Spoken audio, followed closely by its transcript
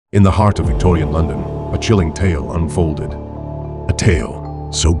In the heart of Victorian London, a chilling tale unfolded. A tale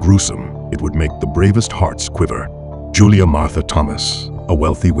so gruesome it would make the bravest hearts quiver. Julia Martha Thomas, a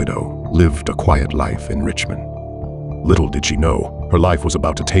wealthy widow, lived a quiet life in Richmond. Little did she know, her life was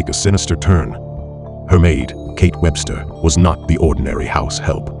about to take a sinister turn. Her maid, Kate Webster, was not the ordinary house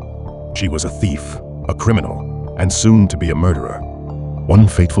help. She was a thief, a criminal, and soon to be a murderer. One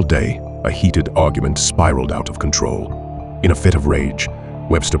fateful day, a heated argument spiraled out of control. In a fit of rage,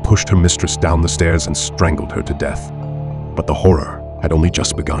 Webster pushed her mistress down the stairs and strangled her to death. But the horror had only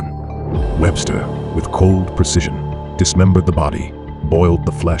just begun. Webster, with cold precision, dismembered the body, boiled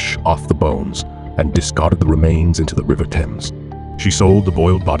the flesh off the bones, and discarded the remains into the River Thames. She sold the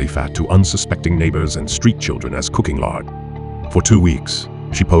boiled body fat to unsuspecting neighbors and street children as cooking lard. For 2 weeks,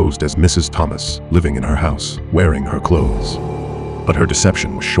 she posed as Mrs. Thomas, living in her house, wearing her clothes. But her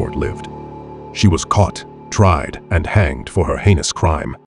deception was short-lived. She was caught, tried, and hanged for her heinous crime.